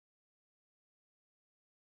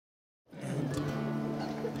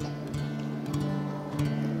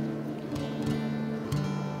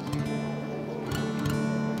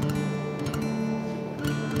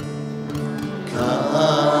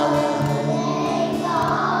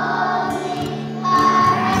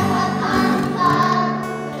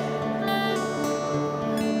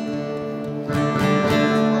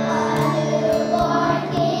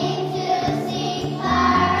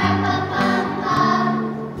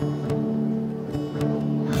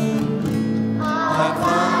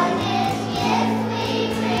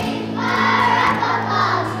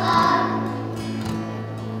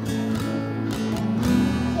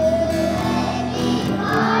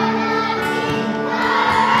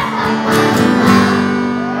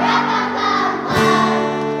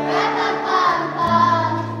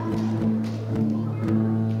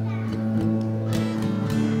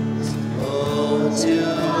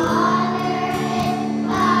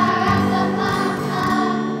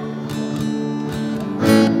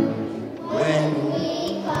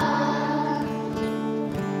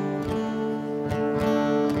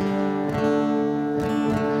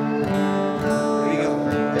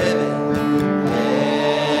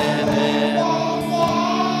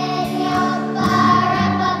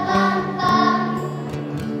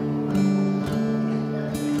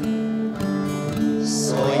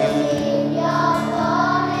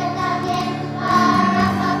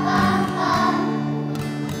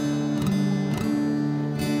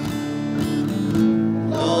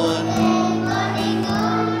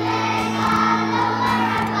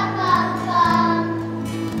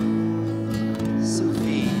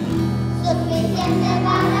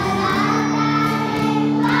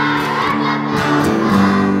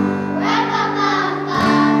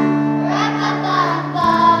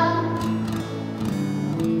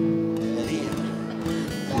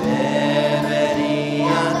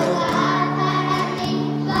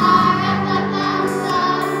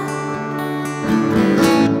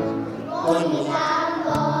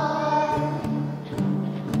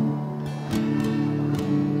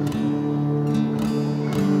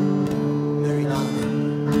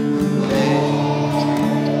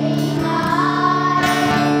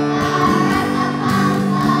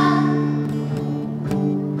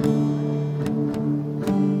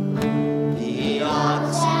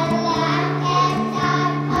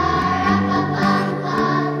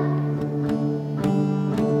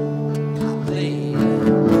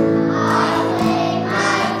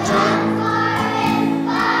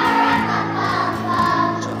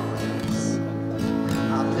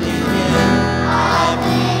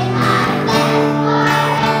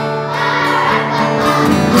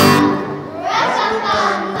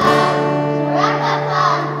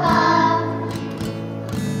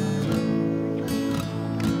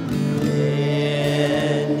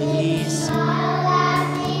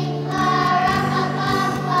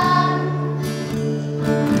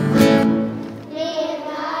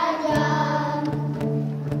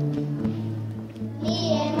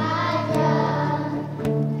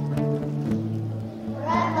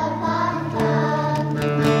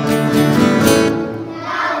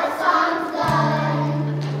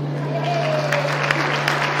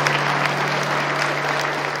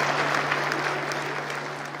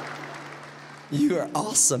You are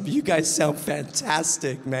awesome. You guys sound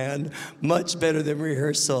fantastic, man. Much better than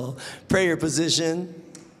rehearsal. Prayer position.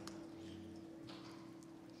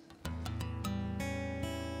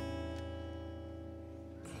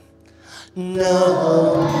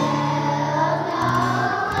 No.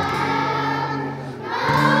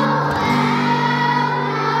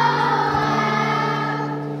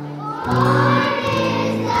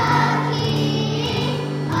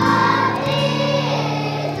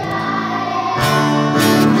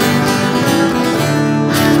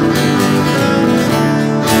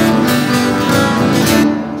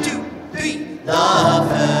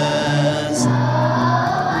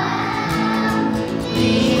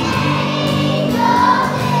 The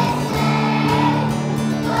angels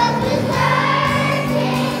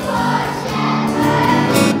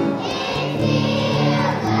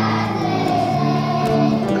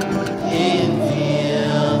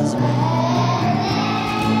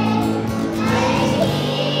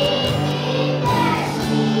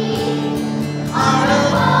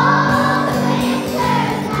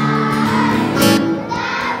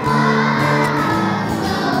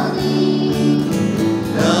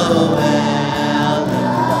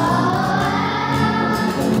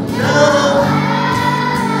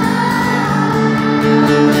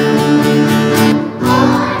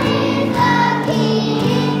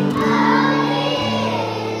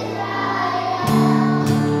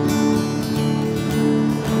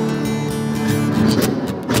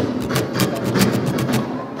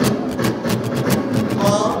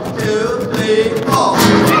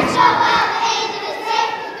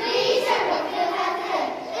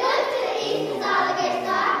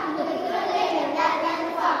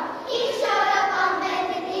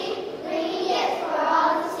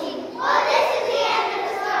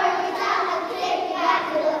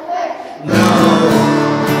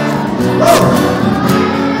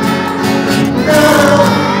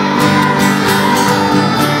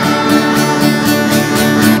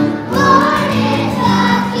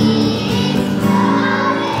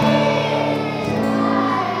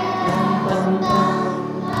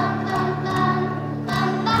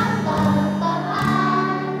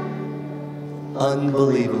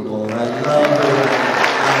unbelievable. I love it.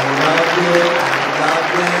 I love it. I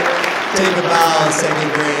love it. Take a bow,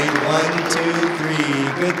 second grade. 1,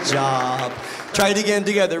 2, 3. Good job. Try it again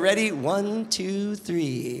together. Ready? 1, 2,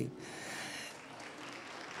 3.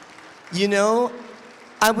 You know,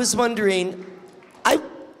 I was wondering,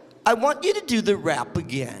 I want you to do the rap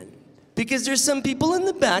again, because there's some people in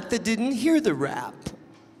the back that didn't hear the rap.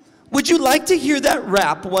 Would you like to hear that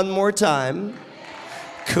rap one more time?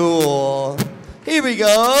 Cool. Here we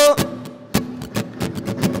go.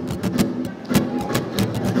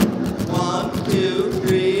 1, 2,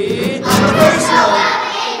 3. On the first note.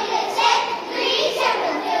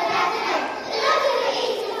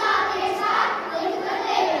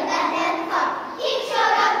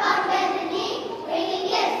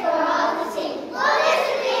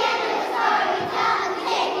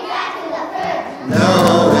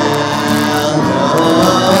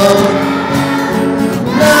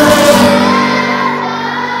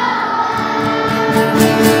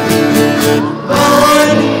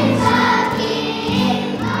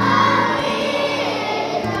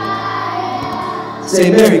 Say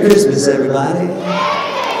Merry Christmas, everybody. All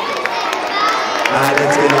right,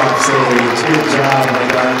 let's get off stage. Good job, my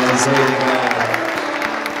darlings. Way to go.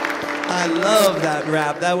 I love that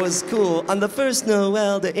rap. That was cool. On the first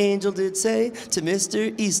Noel, the angel did say to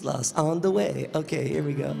Mr. Yslas, on the way. Okay, here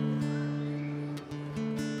we go.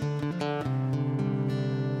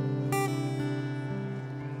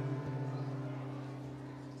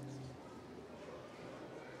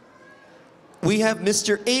 We have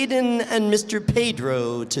Mr. Aiden and Mr.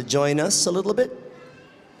 Pedro to join us a little bit.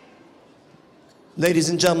 Ladies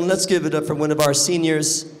and gentlemen, let's give it up for one of our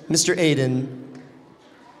seniors, Mr. Aiden.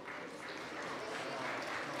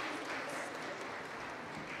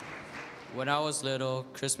 When I was little,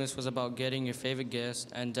 Christmas was about getting your favorite gifts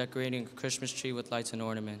and decorating a Christmas tree with lights and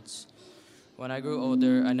ornaments. When I grew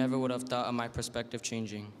older, I never would have thought of my perspective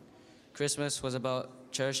changing. Christmas was about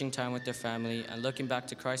cherishing time with their family and looking back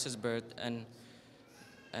to Christ's birth and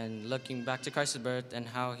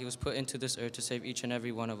how he was put into this earth to save each and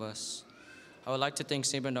every one of us. I would like to thank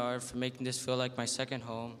St. Bernard for making this feel like my second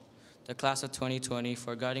home, the class of 2020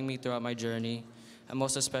 for guiding me throughout my journey, and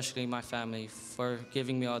most especially my family for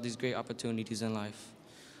giving me all these great opportunities in life.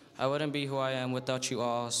 I wouldn't be who I am without you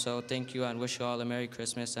all, so thank you and wish you all a Merry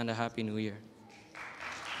Christmas and a Happy New Year.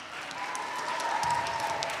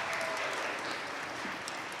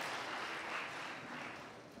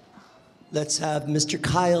 Let's have Mr.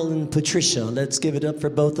 Kyle and Patricia. Let's give it up for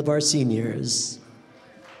both of our seniors.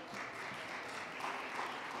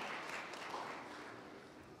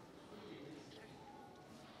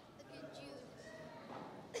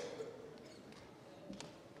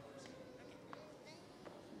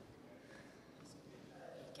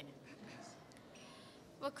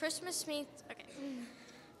 What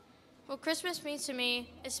Christmas means to me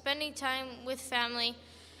is spending time with family,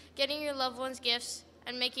 getting your loved ones gifts,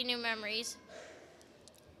 and making new memories,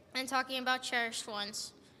 and talking about cherished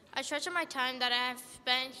ones. I treasure my time that I have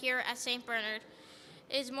spent here at St. Bernard.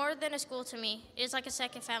 It is more than a school to me. It is like a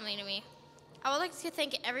second family to me. I would like to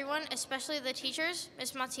thank everyone, especially the teachers,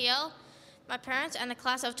 Ms. Montiel, my parents, and the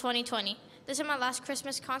class of 2020. This is my last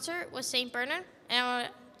Christmas concert with St. Bernard, and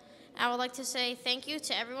I would like to say thank you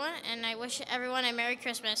to everyone, and I wish everyone a Merry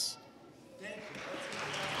Christmas. Thank you.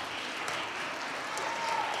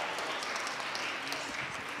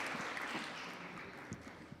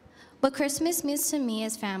 What Christmas means to me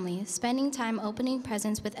is family, spending time opening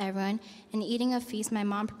presents with everyone and eating a feast my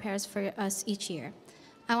mom prepares for us each year.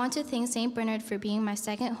 I want to thank St. Bernard for being my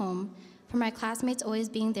second home, for my classmates always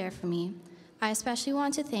being there for me. I especially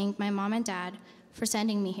want to thank my mom and dad for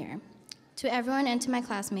sending me here. To everyone and to my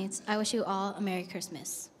classmates, I wish you all a Merry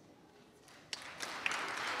Christmas.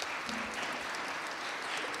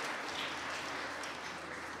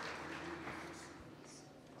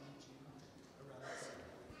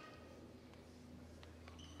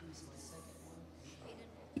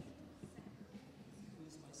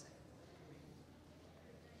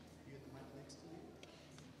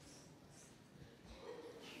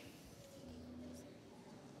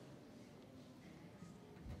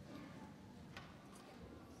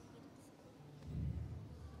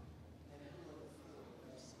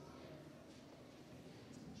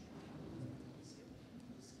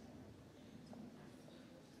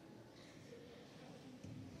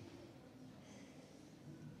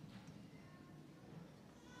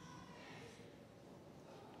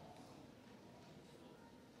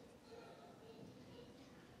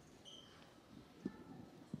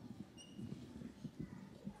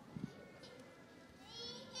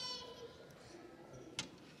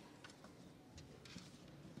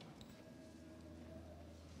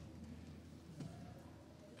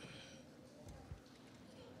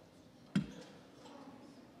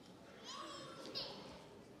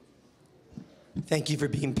 Thank you for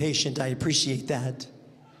being patient. I appreciate that.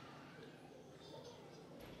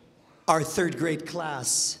 Our third grade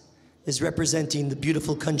class is representing the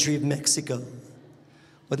beautiful country of Mexico,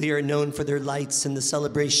 where they are known for their lights and the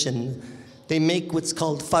celebration. They make what's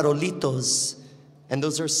called farolitos, and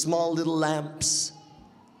those are small little lamps.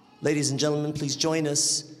 Ladies and gentlemen, please join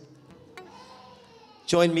us.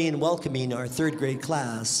 Join me in welcoming our third grade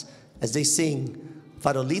class as they sing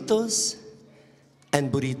farolitos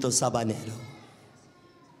and burrito sabanero.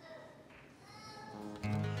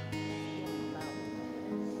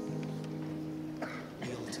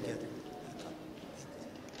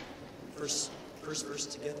 First verse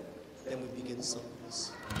together, then we begin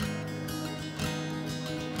songs.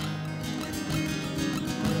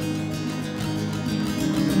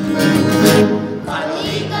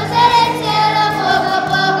 Farolitos en el cielo, poco a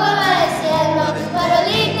poco va desciendo.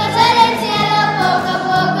 Farolitos en el cielo, poco a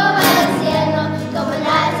poco va desciendo. Como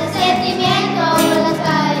nace sentimiento por las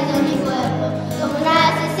calles de mi pueblo. Como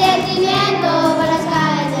nace sentimiento por las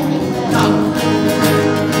calles de mi pueblo.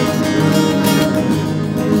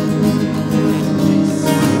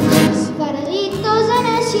 Farolitos en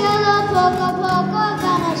el cielo, poco a poco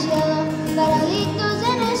van al cielo. Farolitos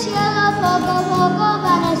en el cielo, poco a poco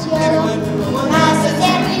van al cielo. Como nace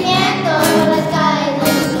sentimiento por las calles de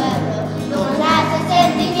mi pueblo. Como nace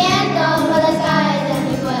sentimiento por las calles de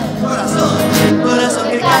mi pueblo. Corazón, corazón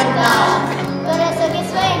que canta, corazón que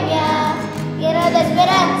sueña, lleno de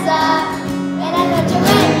esperanza en la noche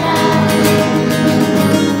buena.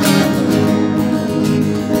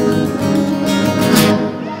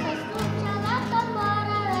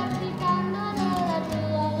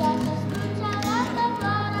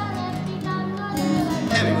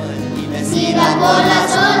 Vestida por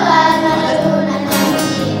las olas, la luna no me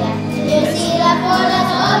siga. Vestida por las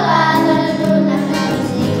olas, la luna no me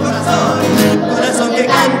siga. corazón, corazón que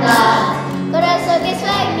canta, corazón que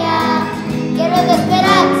sueña, lleno de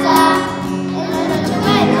esperanza en la noche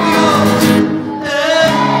buena.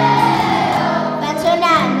 Van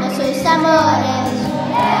sonando sus amores,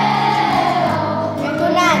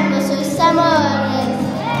 recordando sus amores,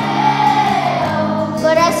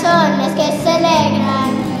 corazones que se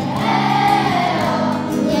alegran.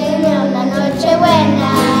 Una noche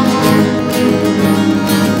buena.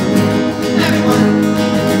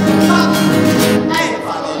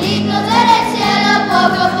 Farolitos en el cielo,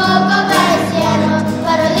 poco a poco va el cielo.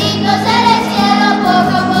 Farolitos en el cielo,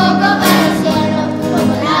 poco a poco va el cielo.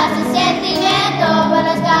 Como nace sentimiento por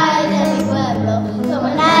las calles de mi pueblo. Como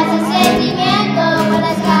nace sentimiento por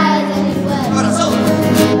las calles de mi pueblo. corazón,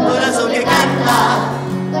 corazón que canta,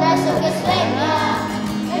 corazón que sueña,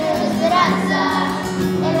 lleno de esperanza.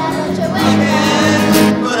 En la noche buena,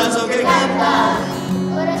 corazón que canta,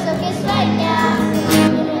 corazón que sueña,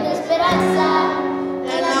 lleno de esperanza.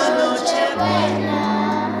 En la noche buena.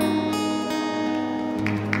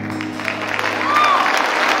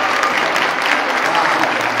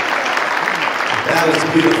 That was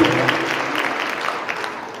beautiful.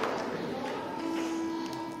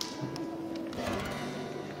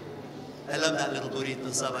 I love that little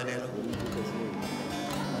burrito sabanero.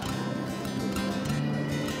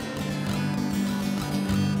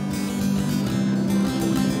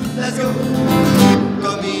 Let's go.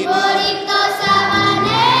 Con mi Burrito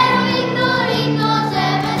sabanero y burrito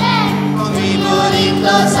sabanero. Con mi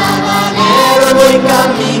burrito sabanero voy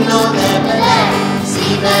camino de Belén. Si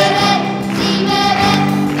me ven,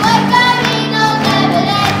 voy camino de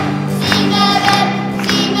Belén. Si me ven,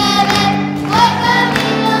 voy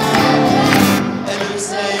camino de Belén. El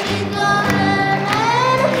lucerito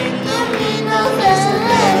Ilumina mi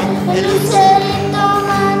sendero, el lucerito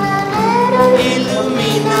mañanero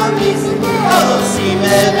ilumina mi sendero. Si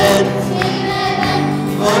me ven,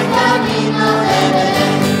 voy camino de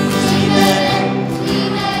Belén. Si me ven,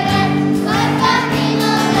 voy camino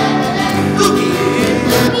de Belén. Tuki,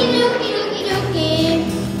 Luki, luki, luki, luki,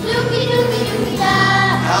 luki, luki, luki, da.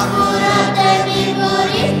 Apúrate mi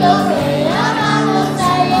burrito que ya vamos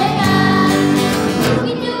a llegar.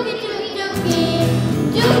 Luki, luki, luki, luki,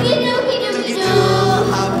 luki, luki, luki, du.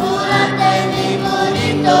 Apúrate mi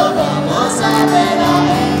burrito, vamos a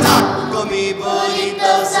llegar. con mi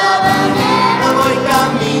burrito sabanero voy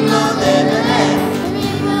camino de Belén. Mi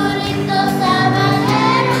burrito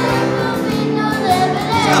sabanero, camino de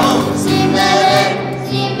Belén. Si me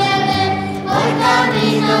ven, voy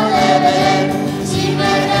camino de Belén. Si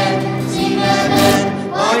me ven,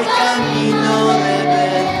 voy camino de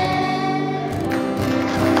Belén.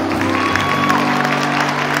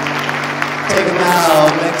 Take a bow,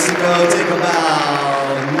 Mexico, take a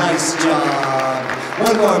bow. Nice job.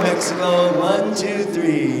 One more, Mexico. 1, 2,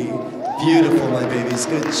 3. Beautiful, my babies.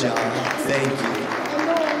 Good job. Thank you.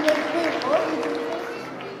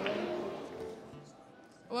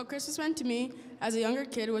 What Christmas meant to me as a younger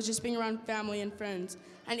kid was just being around family and friends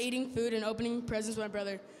and eating food and opening presents with my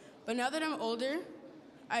brother. But now that I'm older,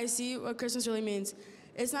 I see what Christmas really means.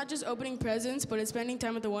 It's not just opening presents, but it's spending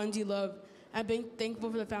time with the ones you love and being thankful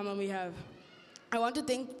for the family we have. I want to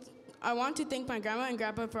thank my grandma and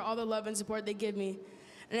grandpa for all the love and support they give me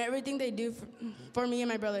and everything they do for me and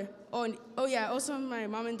my brother. Also my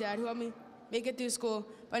mom and dad who helped me make it through school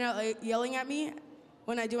by not yelling at me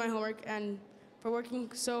when I do my homework and for working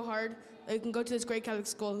so hard that we can go to this great Catholic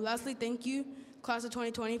school. Lastly, thank you, class of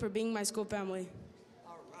 2020, for being my school family.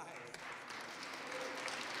 All right.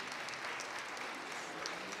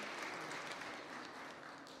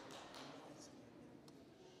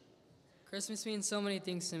 Christmas means so many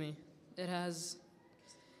things to me. It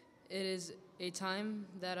is a time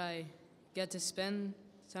that I get to spend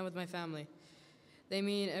time with my family. They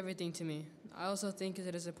mean everything to me. I also think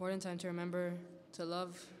it is an important time to remember to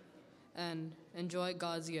love and enjoy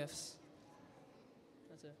God's gifts.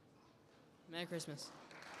 That's it. Merry Christmas.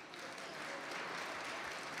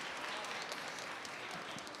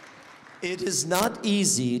 It is not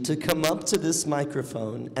easy to come up to this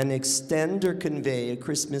microphone and extend or convey a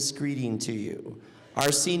Christmas greeting to you.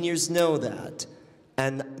 Our seniors know that,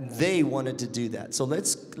 and they wanted to do that. So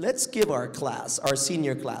let's give our class, our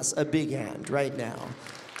senior class, a big hand right now.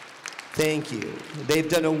 Thank you. They've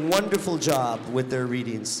done a wonderful job with their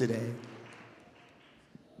readings today.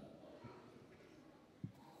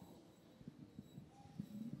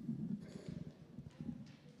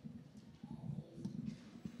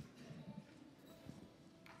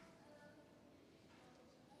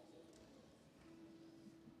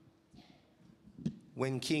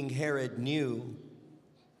 When King Herod knew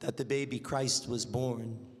that the baby Christ was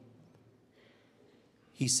born,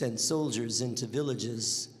 he sent soldiers into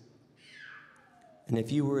villages. And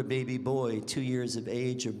if you were a baby boy 2 years of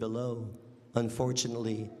age or below,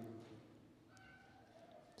 unfortunately,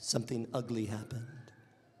 something ugly happened.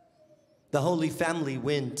 The Holy Family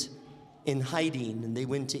went in hiding, and they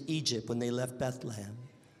went to Egypt when they left Bethlehem.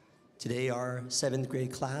 Today, our 7th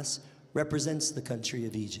grade class represents the country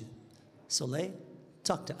of Egypt. Soleil,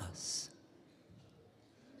 talk to us.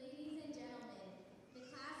 Ladies and gentlemen, the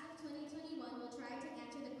class of 2021 will try to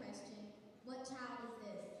answer the question, what child is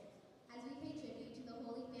this? As we pay tribute to the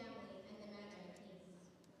Holy Family and the Magi Kings.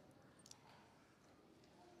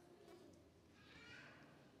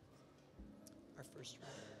 Our first reader.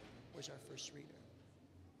 Where's our first reader?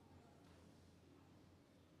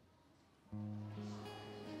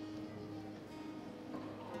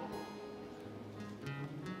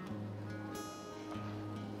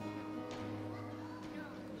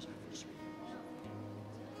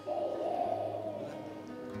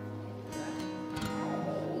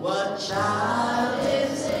 What child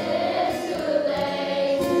is this who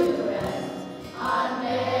lay to rest on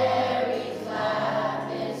Mary's lap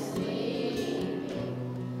is sleeping?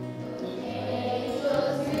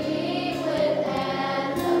 Angels sing with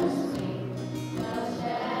anthems sweet, while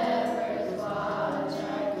shepherds watch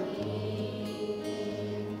our keeping.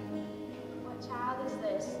 What child is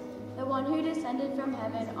this? The one who descended from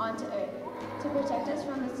heaven onto earth to protect us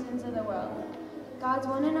from the sins of the world. God's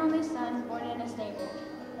one and only Son, born in a stable.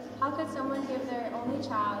 How could someone give their only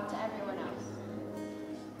child to everyone else?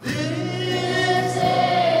 This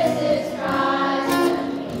is Christ the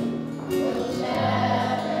King, whom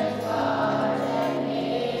shepherds guard and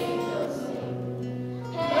angels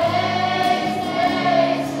sing. Haste,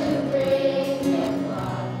 haste to bring him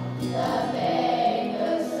glad, the babe,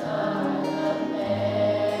 the Son of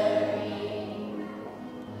Mary.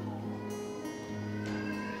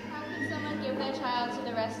 How could someone give their child to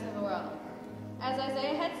the rest of the world? As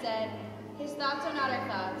Isaiah had said, his thoughts are not our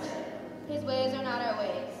thoughts, his ways are not our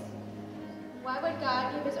ways. Why would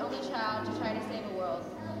God give his only child to try to save a world?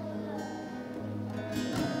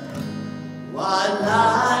 What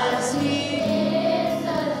lies he In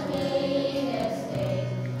such mean estate,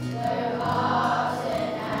 where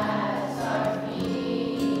oxen as are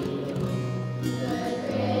feeding, good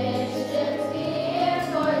Christians here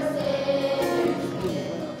for sinners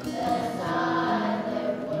give, the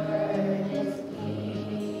silent word is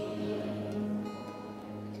speaking.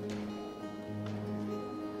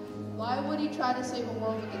 Why would he try to save a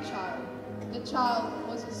world with a child? The child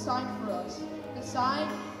was a sign for us. The sign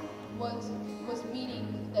was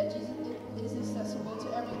meaning that Jesus is accessible to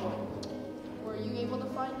everyone. Were you able to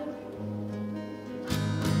find him?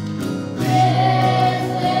 This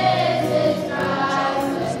is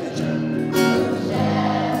Christ the King, whom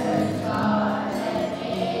shepherds guard and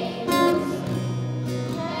angels sing.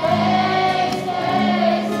 Haste,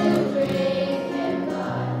 haste to bring him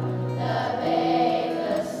God, the babe,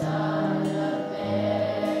 the Son of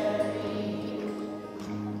Mary.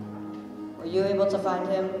 able to find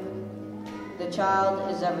him? The child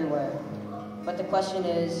is everywhere. But the question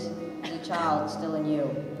is the child still in you?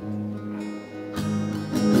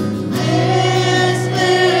 This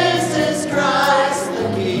is Christ the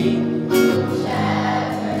King.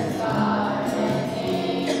 Shepherds guard and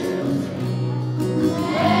angels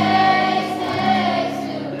sing. Haste, haste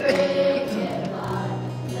to bring him light,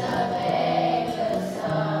 the babe, the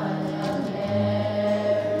Son of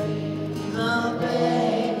Mary. The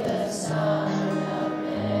babe, the Son of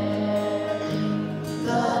Mary.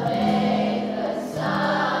 The babe, the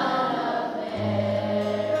Son of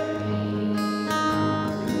Mary.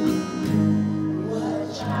 What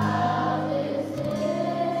child is this?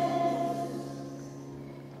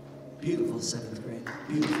 Beautiful seventh grade.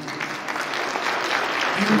 Beautiful.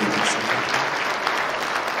 Beautiful seventh grade.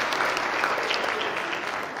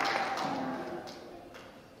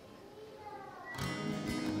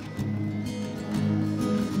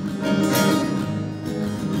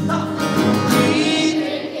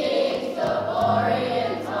 Kings of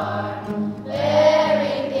Orient are,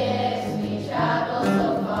 bearing gifts we travel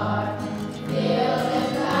so far. Field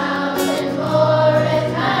and mountain, moor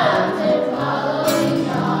and mountain, following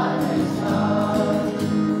yonder star.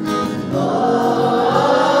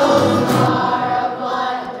 Oh, star of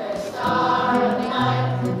wonder, star of night,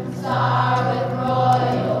 star with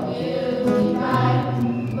royal beauty bright.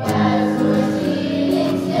 Westward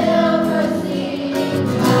leading, still proceeding,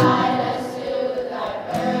 guide us to thy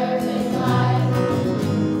perfect light.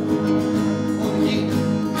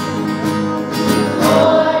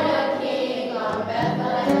 Born a king on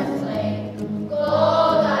Bethlehem's plain,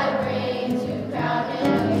 gold I bring to crown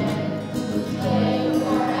him again. King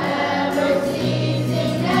forever,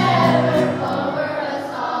 ceasing never, over us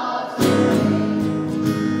all to reign.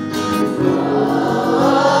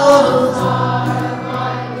 Oh, star of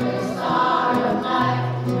wonder, star of night,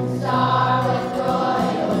 star with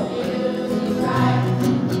royal beauty bright.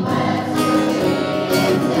 Westward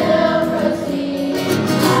leading, still proceeding,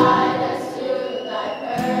 guide us to thy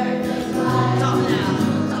perfect light.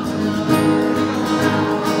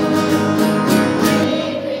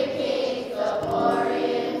 Three kings of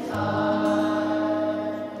Orient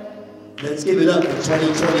are. Let's give it up for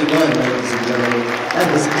 2021, ladies and gentlemen. That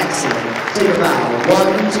was excellent. Take a bow.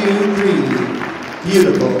 1, 2, 3.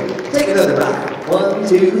 Beautiful. Take another bow. 1,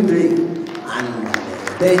 2, 3. I love it.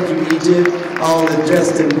 Thank you, Egypt. All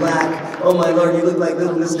dressed in black. Oh my Lord, you look like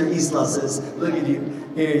little Mr. Yslas. Look at you.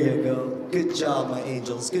 Here you go. Good job, my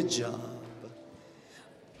angels. Good job.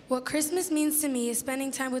 What Christmas means to me is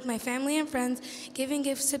spending time with my family and friends, giving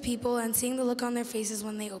gifts to people, and seeing the look on their faces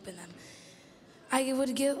when they open them. I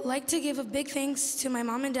would like to give a big thanks to my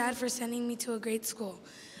mom and dad for sending me to a great school.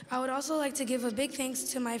 I would also like to give a big thanks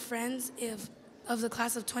to my friends of the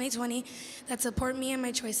class of 2020 that support me and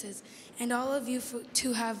my choices, and all of you for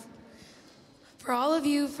all of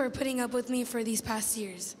you for putting up with me for these past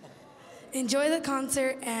years. Enjoy the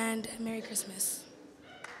concert and Merry Christmas.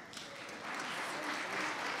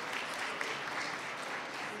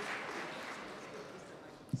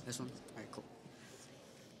 This one? All right, cool.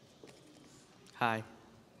 Hi.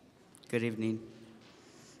 Good evening.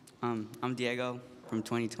 I'm Diego from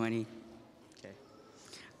 2020. Okay.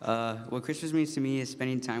 What Christmas means to me is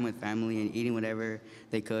spending time with family and eating whatever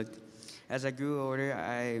they cooked. As I grew older,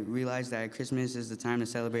 I realized that Christmas is the time to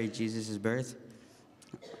celebrate Jesus' birth.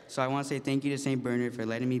 So I want to say thank you to St. Bernard for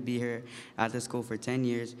letting me be here at the school for 10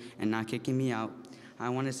 years and not kicking me out. I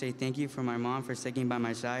want to say thank you for my mom for sticking by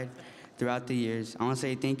my side throughout the years. I want to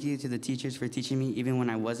say thank you to the teachers for teaching me even when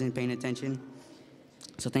I wasn't paying attention.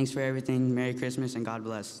 So thanks for everything. Merry Christmas and God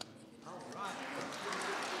bless.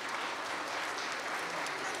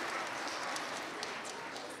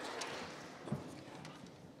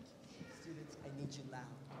 Students, I need you loud,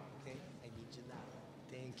 okay? I need you loud.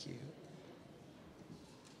 Thank you.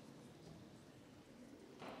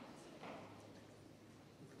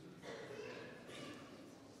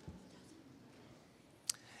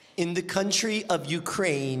 In the country of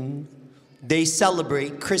Ukraine, they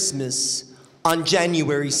celebrate Christmas on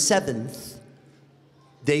January 7th.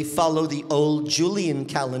 They follow the old Julian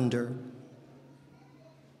calendar.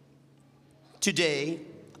 Today,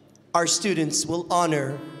 our students will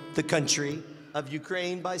honor the country of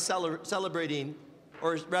Ukraine by celebrating,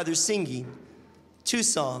 or rather singing, two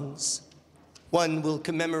songs. One will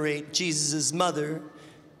commemorate Jesus' mother,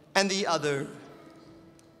 and the other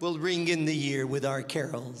will ring in the year with our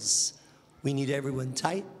carols. We need everyone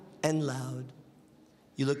tight and loud.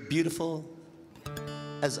 You look beautiful,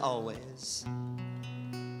 as always.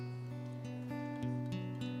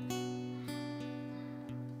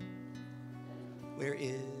 Where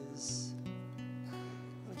is, why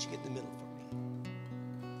don't you get in the middle for me?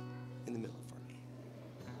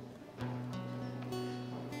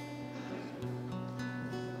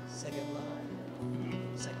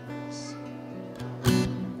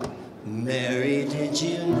 Mary, did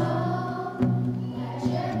you know?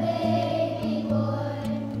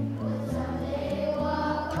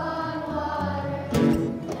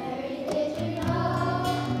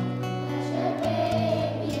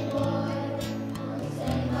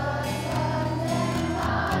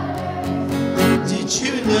 Did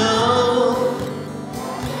you know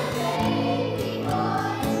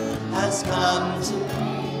has come to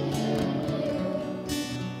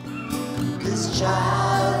this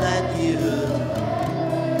child that you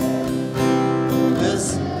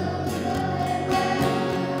was?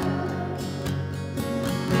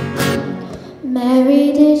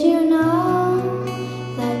 Mary, did you know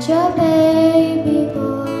that your baby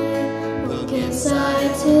boy will give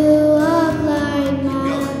sight to a blind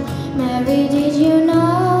man? Mary, did you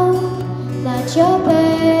know that your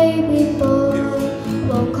baby boy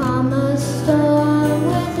will calm a storm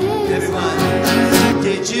with his eyes?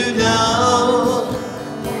 Did you know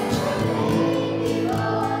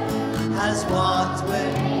has walked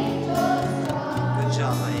with? Good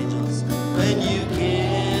job, my angels. When you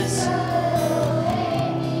kiss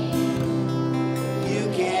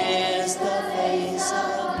the face of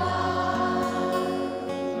God.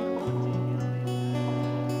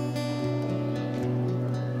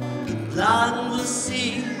 The blind will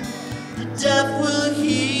see, the deaf will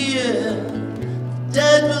hear, the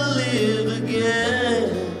dead will live again.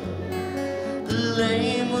 The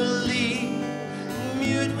lame will leap, the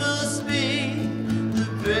mute will speak, the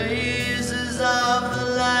praises of the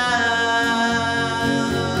Lamb.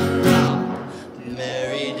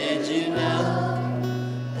 Mary, did you know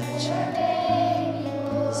that your baby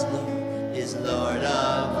is Lord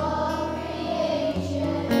of all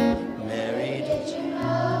creation? Mary, did you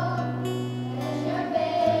know that your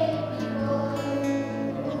baby boy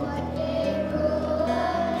will one day rule a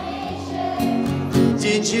nation?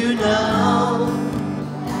 Did you know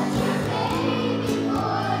that your baby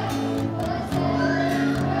boy was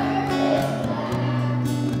born perfect?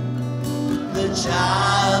 The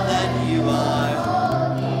child that you are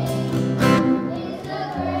holding is the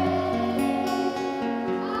great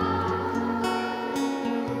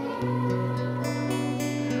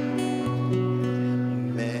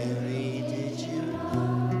Mary, did you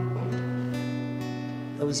know?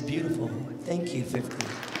 That was beautiful. Thank you, 50.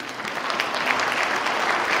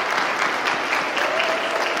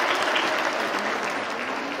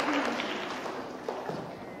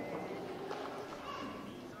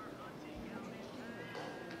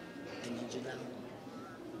 I need you now.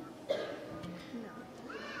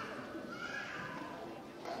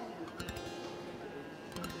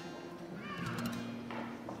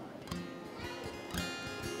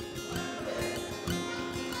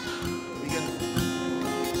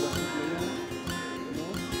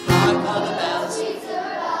 Hark all the bells.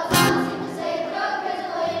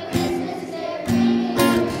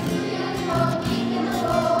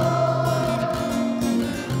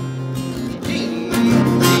 Ding, ding.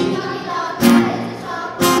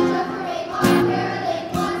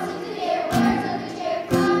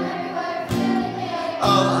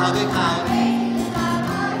 Oh, how they come.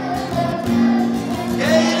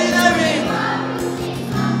 Gayly they ring.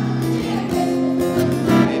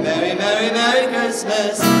 Merry, merry, merry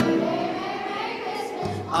Christmas.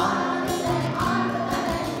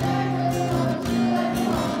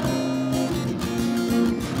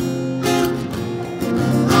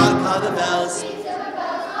 Hark all the bells.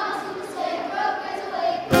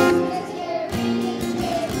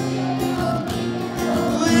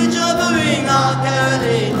 We drop a ring, all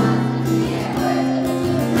caroling.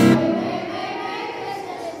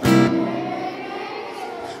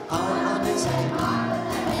 All on this hand,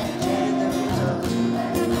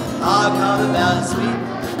 hark all the bells, sweet,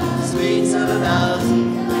 sweet silver bells.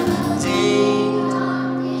 Ding.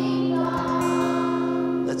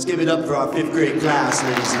 Let's give it up for our 5th grade class,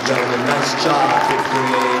 ladies and gentlemen. Nice job, 5th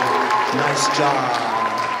grade. Nice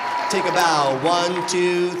job. Take a bow. 1,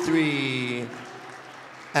 2, 3.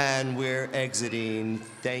 And we're exiting.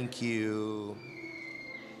 Thank you.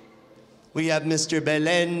 We have Mr.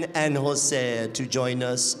 Belen and Jose to join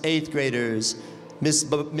us, 8th graders. Miss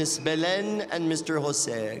Belen and Mr.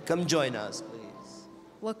 Jose, come join us, please.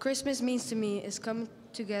 What Christmas means to me is coming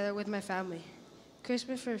together with my family.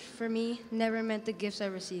 Christmas for me never meant the gifts I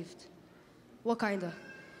received. What kinda?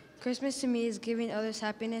 Christmas to me is giving others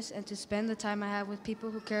happiness and to spend the time I have with people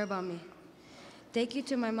who care about me. Thank you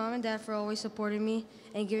to my mom and dad for always supporting me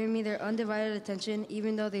and giving me their undivided attention,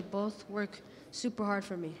 even though they both work super hard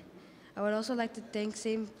for me. I would also like to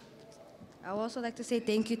say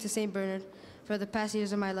thank you to St. Bernard for the past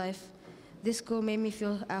years of my life. This school made me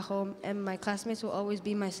feel at home, and my classmates will always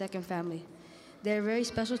be my second family. They're very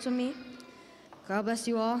special to me. God bless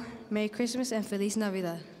you all. Merry Christmas and Feliz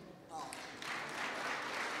Navidad.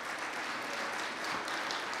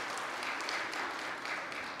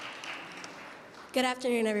 Good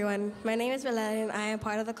afternoon, everyone. My name is Belen, and I am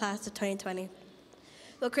part of the class of 2020.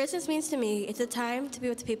 What Christmas means to me, it's a time to be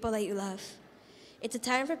with the people that you love. It's a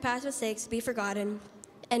time for past mistakes to be forgotten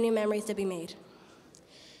and new memories to be made.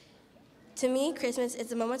 To me, Christmas is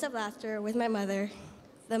the moments of laughter with my mother,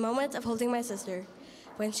 the moments of holding my sister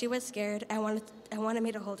when she was scared and wanted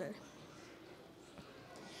me to hold her.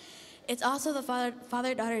 It's also the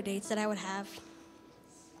father-daughter dates that I would have,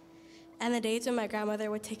 and the dates when my grandmother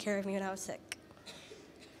would take care of me when I was sick.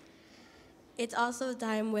 It's also the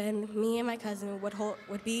time when me and my cousin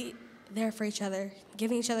would be there for each other,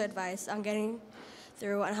 giving each other advice on getting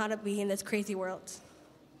through and how to be in this crazy world.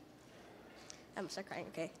 I'm gonna start crying,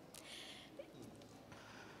 okay?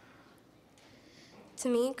 To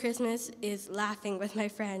me, Christmas is laughing with my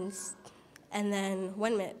friends, and then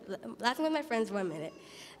laughing with my friends 1 minute,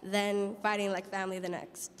 then fighting like family the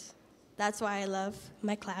next. That's why I love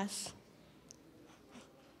my class.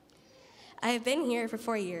 I have been here for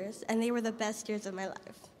 4 years, and they were the best years of my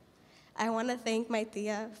life. I want to thank my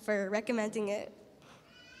tia for recommending it.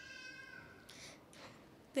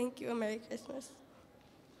 Thank you, and Merry Christmas.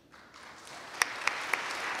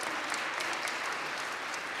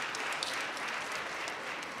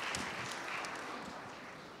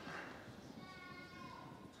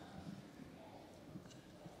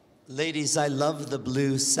 Ladies, I love the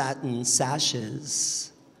blue satin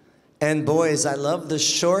sashes. And boys, I love the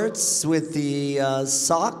shorts with the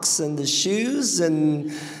socks and the shoes,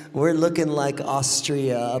 and we're looking like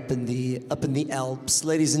Austria up in the Alps.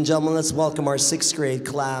 Ladies and gentlemen, let's welcome our 6th grade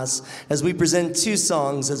class as we present 2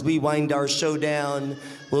 songs as we wind our show down.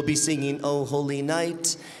 We'll be singing "Oh Holy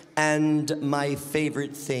Night" and "My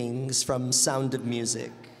Favorite Things" from Sound of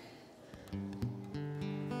Music.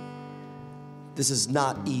 This is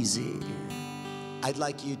not easy. I'd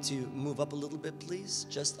like you to move up a little bit, please.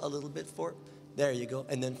 Just a little bit there you go.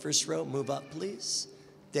 And then first row, move up, please.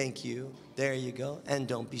 Thank you. There you go. And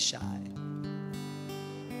don't be shy.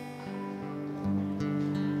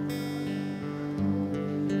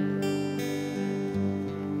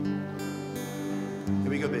 Here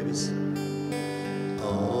we go, babies.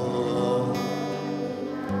 Oh.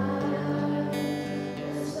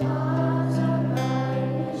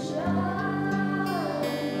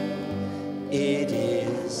 It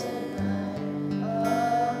is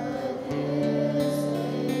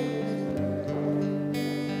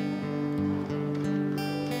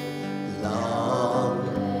long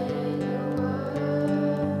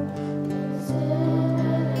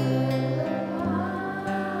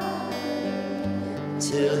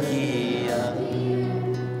till he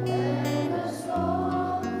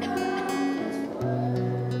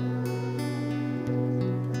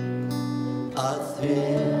a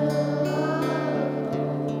thrill.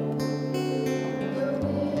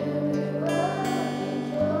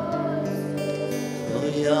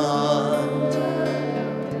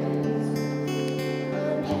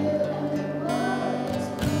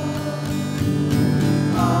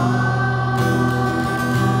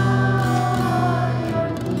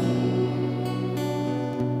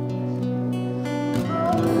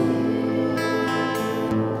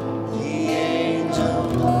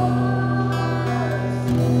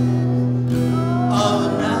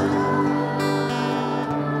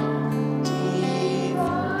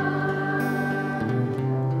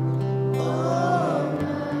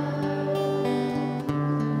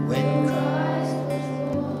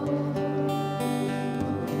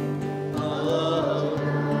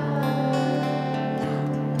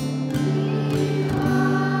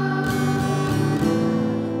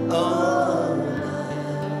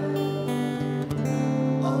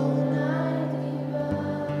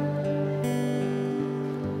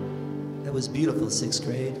 That was beautiful, 6th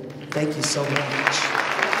grade. Thank you so much.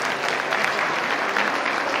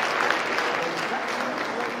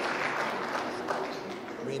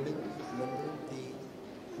 Raymond, remember the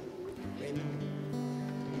Raymond?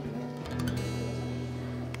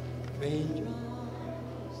 Raindrops.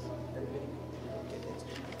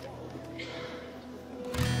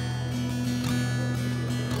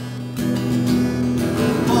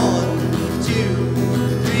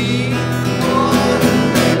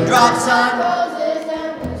 Drops on roses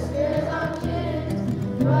and whiskers on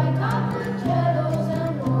kittens, bright copper kettles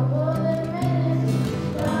and warm woolen mittens,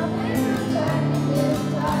 brown paper packages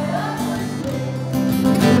tied up with strings.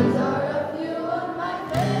 These are a few of my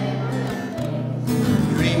favorite things.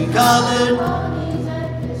 Cream-colored ponies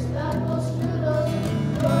and pistachio strudels,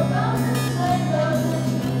 doorbells and sleigh bells and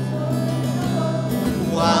shoes full of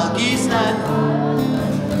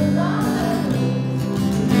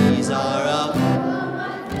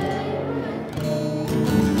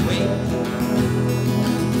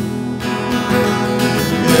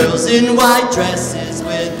girls in white dresses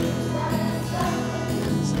with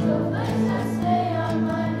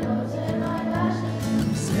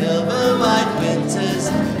silver white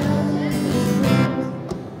winters.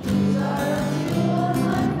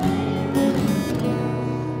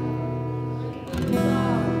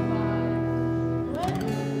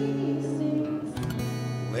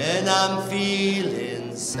 When I'm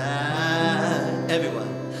feeling sad, everyone,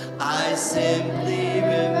 I simply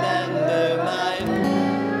remember my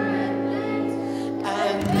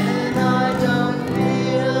and then I don't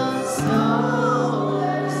feel so.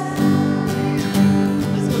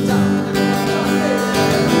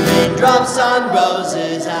 Raindrops on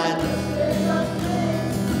roses and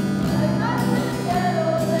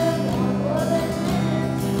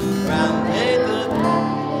brown paper.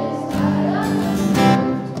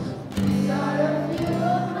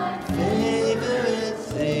 Favorite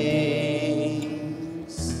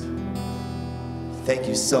things. Thank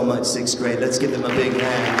you so much, 6th grade. Let's give them a big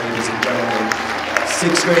hand, ladies and gentlemen.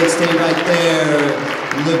 6th grade, stay right there.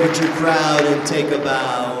 Look at your crowd and take a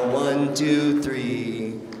bow. 1, 2,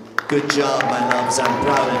 3. Good job, my loves. I'm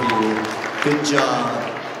proud of you. Good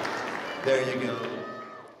job. There you go.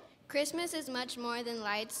 Christmas is much more than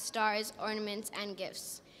lights, stars, ornaments, and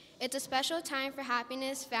gifts. It's a special time for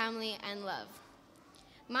happiness, family, and love.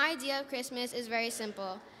 My idea of Christmas is very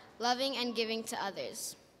simple: loving and giving to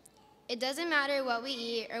others. It doesn't matter what we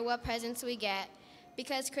eat or what presents we get,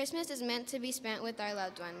 because Christmas is meant to be spent with our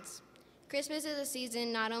loved ones. Christmas is a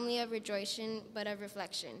season not only of rejoicing, but of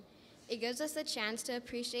reflection. It gives us the chance to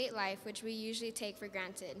appreciate life, which we usually take for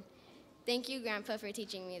granted. Thank you, Grandpa, for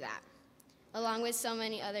teaching me that, along with so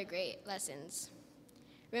many other great lessons.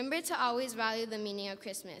 Remember to always value the meaning of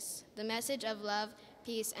Christmas, the message of love,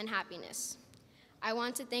 peace, and happiness. I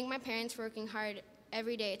want to thank my parents for working hard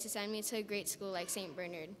every day to send me to a great school like St.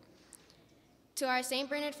 Bernard. To our St.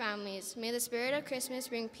 Bernard families, may the spirit of Christmas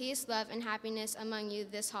bring peace, love, and happiness among you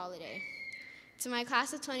this holiday. To my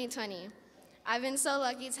class of 2020, I've been so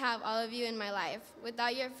lucky to have all of you in my life.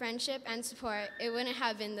 Without your friendship and support, it wouldn't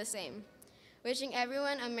have been the same. Wishing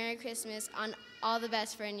everyone a Merry Christmas and all the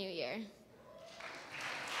best for a new year.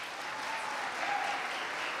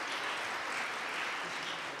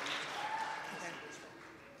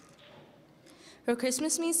 What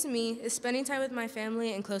Christmas means to me is spending time with my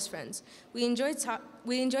family and close friends. We enjoy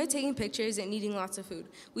taking pictures and eating lots of food.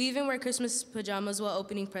 We even wear Christmas pajamas while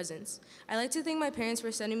opening presents. I like to thank my parents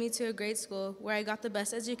for sending me to a great school where I got the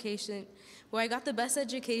best education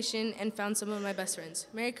and found some of my best friends.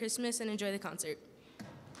 Merry Christmas and enjoy the concert.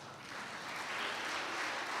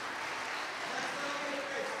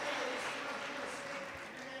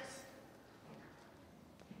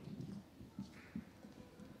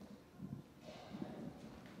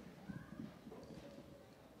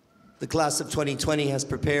 The class of 2020 has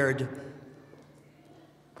prepared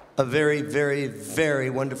a very, very, very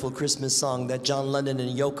wonderful Christmas song that John Lennon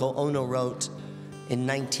and Yoko Ono wrote in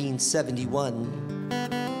 1971.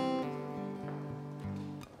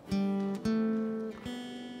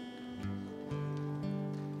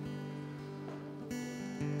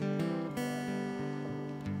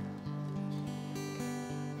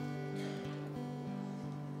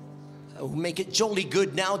 Make it jolly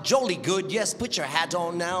good now, jolly good. Yes, put your hat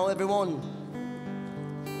on now, everyone.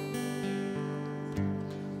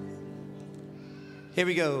 Here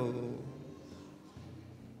we go.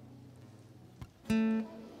 I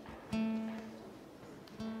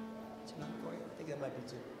think that might be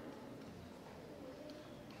two.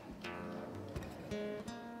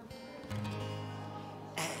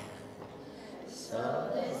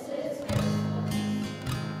 So this is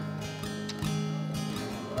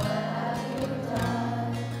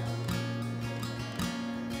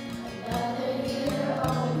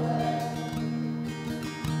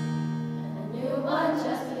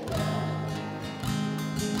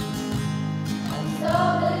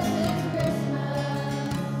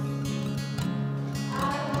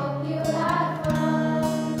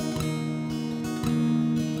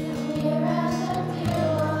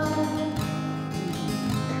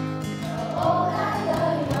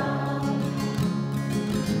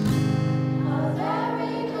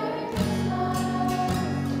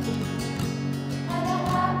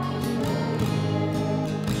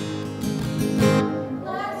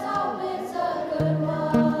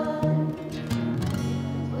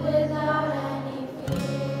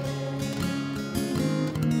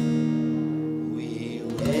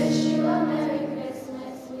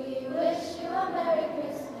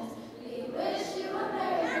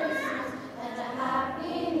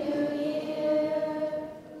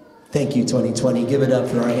Thank you, 2020. Give it up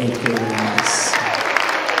for our 8th graders.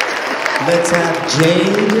 Let's have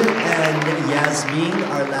Jade and Yasmin,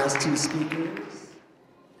 our last two speakers.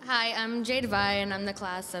 Hi, I'm Jade Vi, and I'm the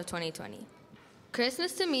class of 2020.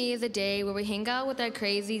 Christmas to me is a day where we hang out with our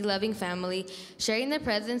crazy, loving family, sharing the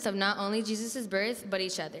presents of not only Jesus' birth, but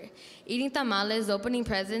each other. Eating tamales, opening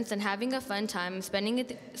presents, and having a fun time, spending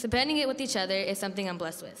it with each other is something I'm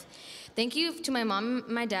blessed with. Thank you to my mom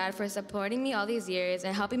and my dad for supporting me all these years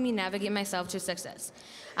and helping me navigate myself to success.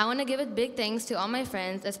 I want to give a big thanks to all my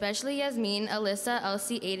friends, especially Yasmin, Alyssa,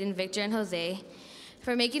 Elsie, Aiden, Victor, and Jose,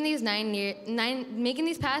 for making these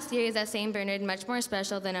past years at St. Bernard much more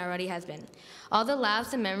special than it already has been. All the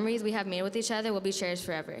laughs and memories we have made with each other will be cherished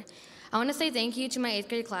forever. I want to say thank you to my 8th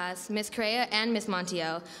grade class, Miss Correa and Miss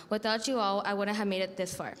Montiel. Without you all, I wouldn't have made it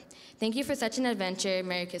this far. Thank you for such an adventure.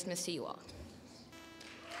 Merry Christmas to you all.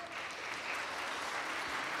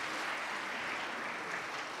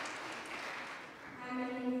 Hi, my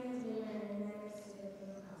name is Nina, and I'm a student from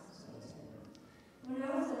the class of 2020. When I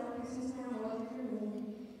was little, Christmas meant more for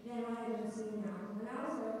me than what it means to me now. When I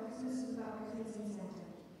was little, Christmas was about Christmas and Santa.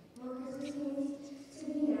 What Christmas means to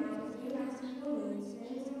me now is being back to people needs,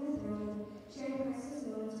 spending time with family, sharing precious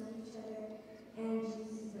moments with each other, and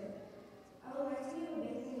Jesus' birth. I would like to give a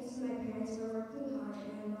big thanks to my parents for working hard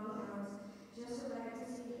and long hours just so that I could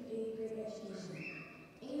see a great education.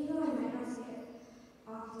 Even though I might not see it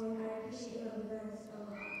often, I appreciate the events a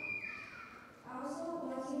lot. I also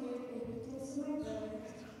want to give a big thanks to my brother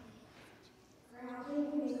for helping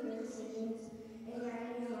me make good decisions and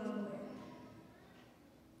guiding me along the way.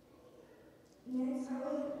 Next, I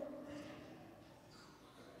want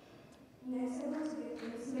to give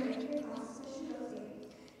thanks to my 8th grade class, especially Jose,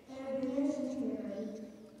 that have been there since kindergarten.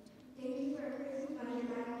 Thank you for a crazy fun and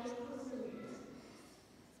magical Costa Rica.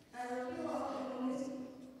 I love you all and will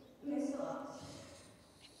miss a lot.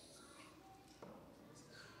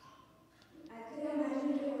 I couldn't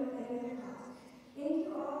imagine being with any other class. Thank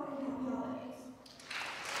you all and happy holidays.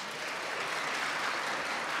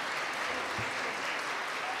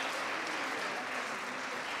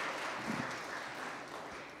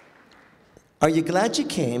 Are you glad you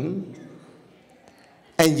came?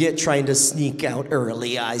 And yet trying to sneak out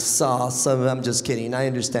early. I saw some, I'm just kidding. I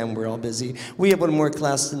understand we're all busy. We have one more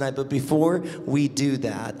class tonight, but before we do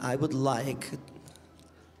that, I would like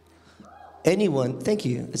anyone, thank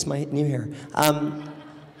you, it's my new hair.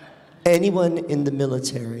 Anyone in the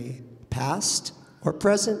military, past or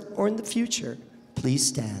present or in the future, please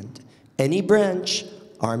stand. Any branch,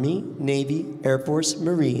 Army, Navy, Air Force,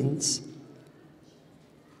 Marines.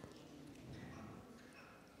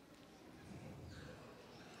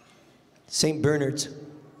 St. Bernard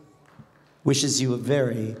wishes you a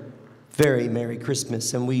very, very Merry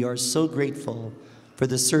Christmas, and we are so grateful for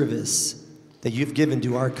the service that you've given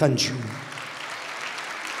to our country.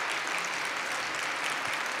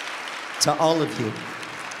 To all of you,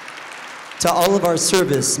 to all of our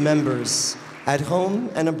service members at home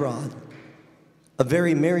and abroad, a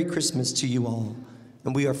very Merry Christmas to you all,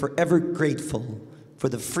 and we are forever grateful for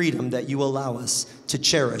the freedom that you allow us to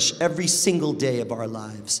cherish every single day of our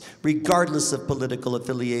lives, regardless of political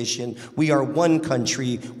affiliation. We are one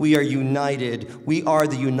country, we are united, we are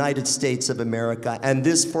the United States of America, and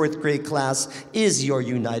this 4th grade class is your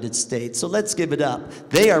United States. So let's give it up.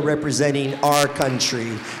 They are representing our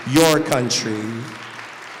country, your country,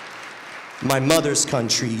 my mother's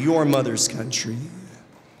country, your mother's country.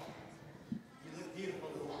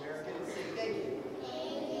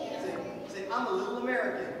 I'm a little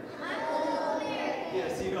American.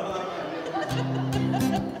 Yes, you are.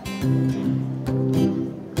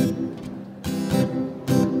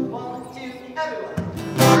 One, two, everyone.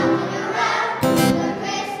 Walking around the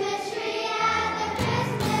Christmas tree at the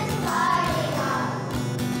Christmas party hop.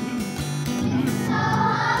 So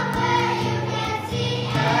hungry you can't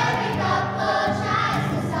see, every couple tries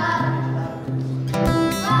to stop.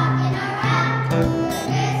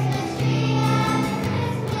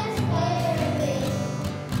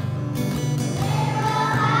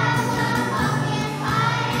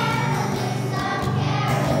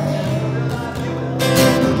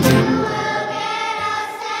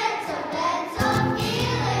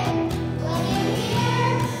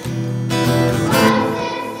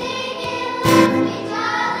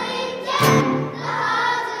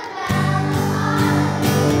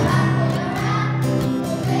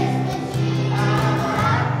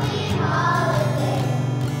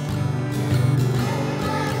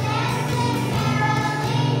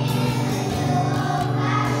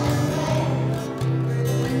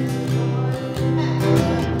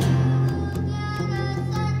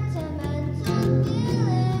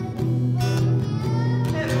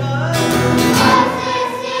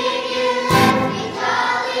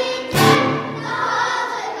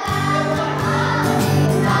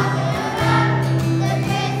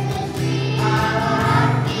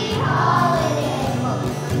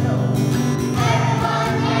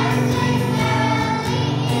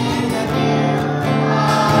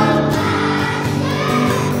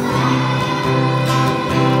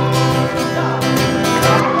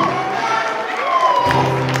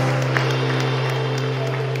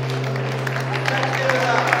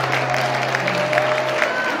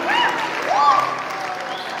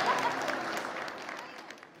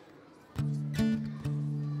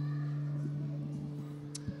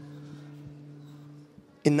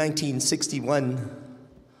 In 1961,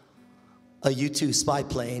 a U-2 spy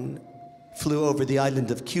plane flew over the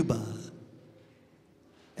island of Cuba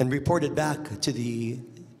and reported back to the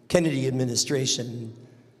Kennedy administration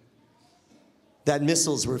that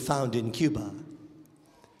missiles were found in Cuba.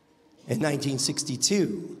 In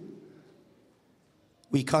 1962,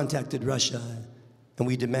 we contacted Russia and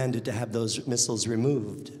we demanded to have those missiles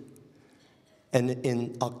removed. And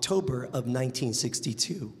in October of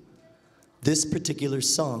 1962, this particular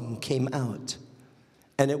song came out,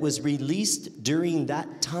 and it was released during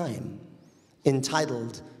that time,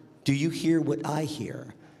 entitled, "Do You Hear What I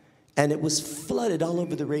Hear?" And it was flooded all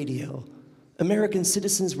over the radio. American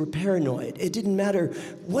citizens were paranoid. It didn't matter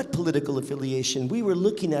what political affiliation. We were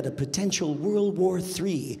looking at a potential World War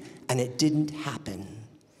III, and it didn't happen.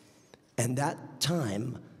 And that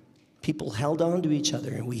time, people held on to each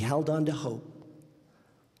other, and we held on to hope.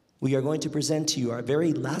 We are going to present to you our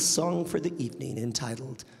very last song for the evening,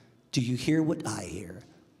 entitled, "Do You Hear What I Hear?"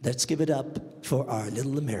 Let's give it up for our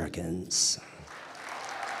little Americans.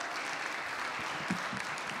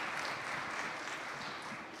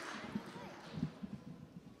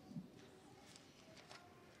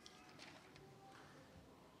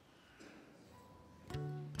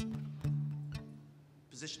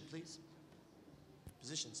 Position, please.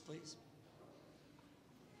 Positions, please.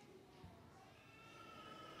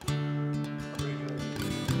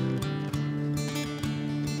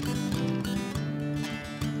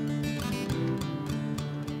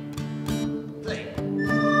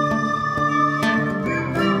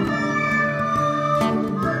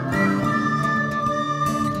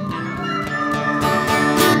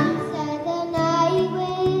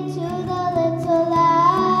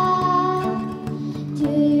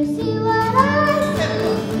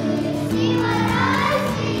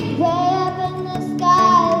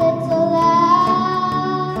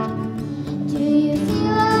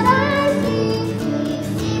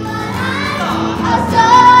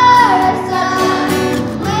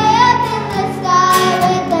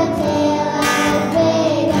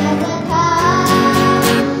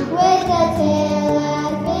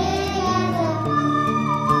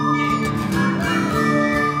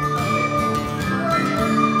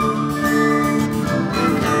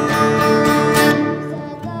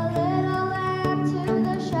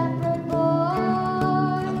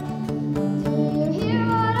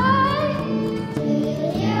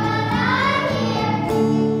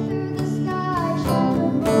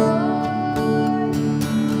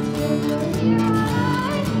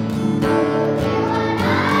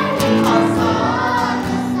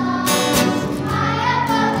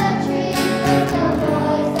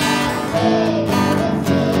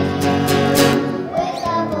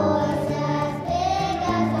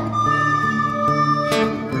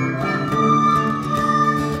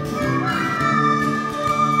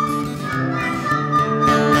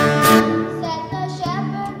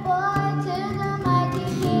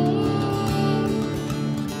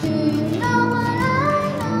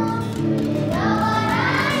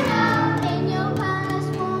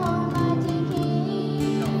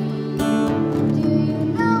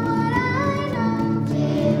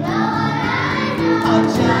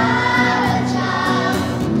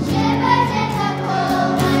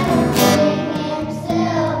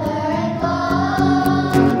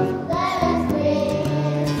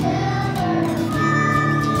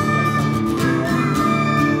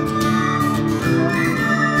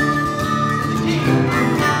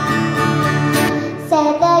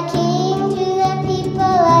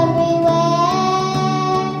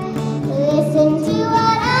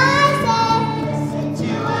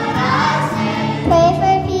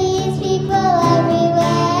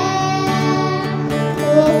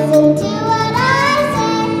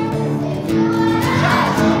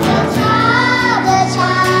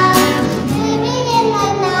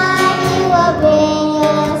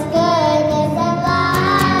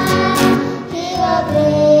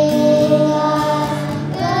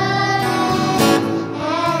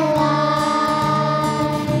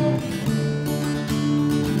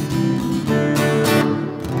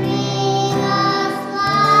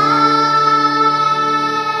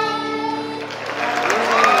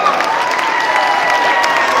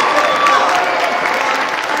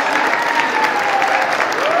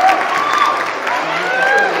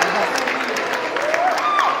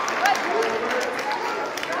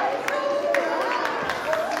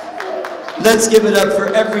 Let's give it up for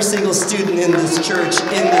every single student in this church,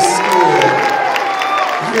 in this school.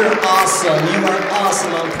 You're awesome. You are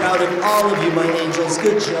awesome. I'm proud of all of you, my angels.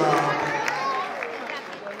 Good job.